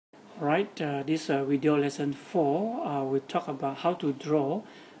Right, this video lesson 4 will talk about how to draw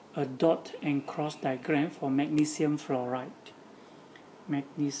a dot and cross diagram for magnesium fluoride.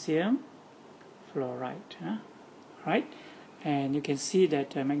 Magnesium fluoride, right? And you can see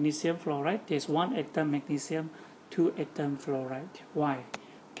that magnesium fluoride, there's one atom magnesium, two atom fluoride. Why?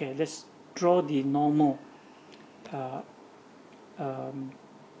 Okay, let's draw the normal dot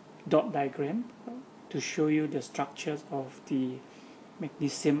diagram to show you the structures of the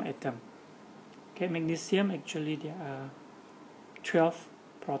magnesium atom. Okay, magnesium, actually there are 12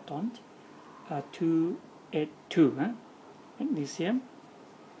 protons, 2, 8, 2. Magnesium,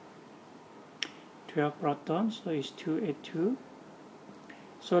 12 protons, so it's 2, 8, 2.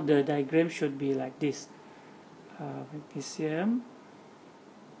 So the diagram should be like this. Magnesium,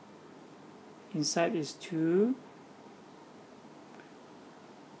 inside is 2,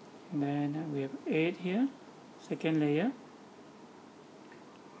 and then we have 8 here, second layer.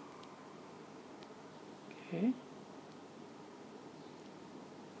 Okay,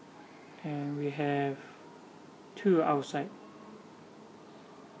 and we have 2 outside.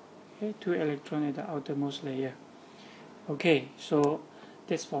 Okay, 2 electrons at the outermost layer. Okay, so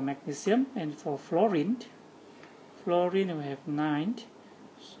that's for magnesium. And for fluorine we have 9,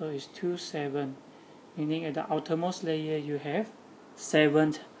 so it's 2, 7, meaning at the outermost layer you have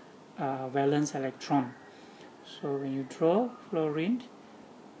 7 valence electron. So when you draw fluorine,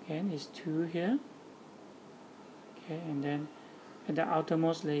 again it's 2 here. Okay, and then at the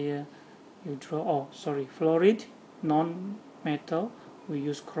outermost layer you draw, fluoride, non-metal, we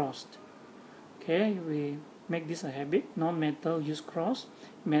use crossed. Okay, we make this a habit. Non-metal use cross,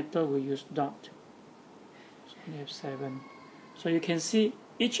 metal we use dot. So we have 7. So you can see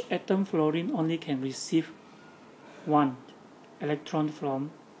each atom fluorine only can receive 1 electron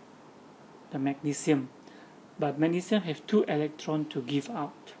from the magnesium, but magnesium have 2 electrons to give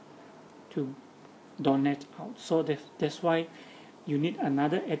out, to donate out. So that's why you need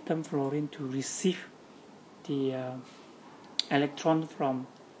another atom fluorine to receive the electron from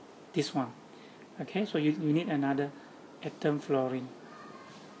this one. Okay, so you need another atom fluorine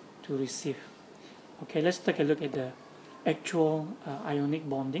to receive. Okay, let's take a look at the actual ionic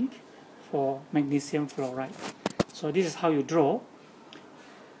bonding for magnesium fluoride. So this is how you draw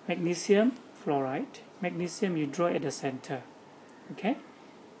magnesium fluoride. Magnesium you draw at the center. Okay,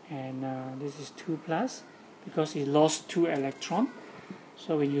 and this is 2 plus because it lost 2 electrons.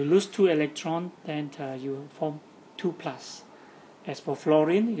 So when you lose 2 electrons, then you form 2 plus. As for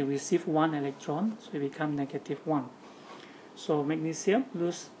fluorine, you receive 1 electron, so it becomes -1. So magnesium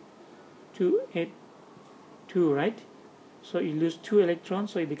lose 2, 8, 2, right? So you lose 2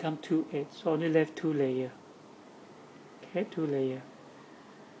 electrons, so it becomes 2, 8. So only left 2 layers. Okay, 2 layers.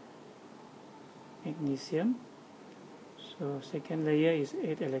 Magnesium. So second layer is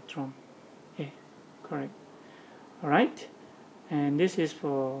 8 electron. Okay, correct. Alright, and this is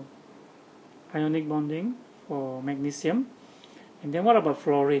for ionic bonding for magnesium. And then what about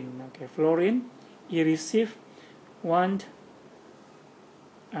fluorine? Okay, fluorine, you receive 1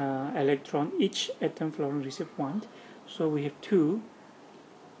 electron. Each atom fluorine receive 1. So we have 2.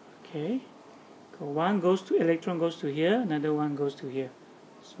 Okay, one goes to electron goes to here, another one goes to here.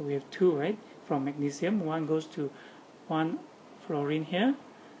 So we have 2, right? From magnesium, 1 goes to 1 fluorine here,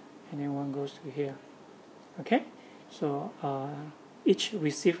 and then 1 goes to here. Okay, so each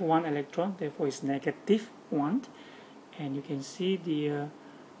receive 1 electron, therefore it's -1. And you can see the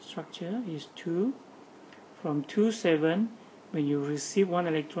structure is 2. From 2, 7, when you receive 1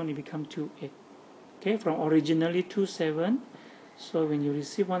 electron, it becomes 2, 8. Okay, from originally 2, 7, so when you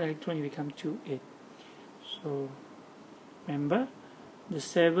receive 1 electron, it becomes 2, 8. So remember, the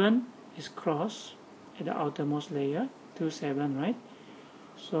 7 is crossed at the outermost layer, 2, 7, right?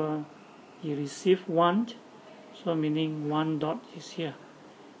 So you receive 1, so meaning 1 dot is here.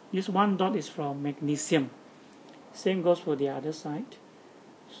 This 1 dot is from magnesium. Same goes for the other side.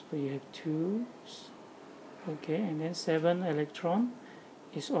 So you have 2, okay, and then 7 electron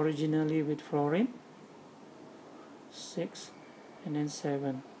is originally with fluorine, 6, and then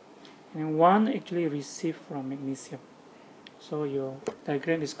 7, and 1 actually received from magnesium. So your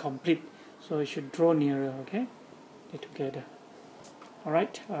diagram is complete. So you should draw nearer. Okay, they're together. All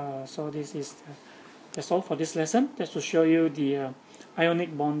right. So this is that's all for this lesson. Just to show you the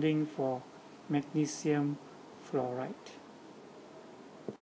ionic bonding for magnesium fluoride.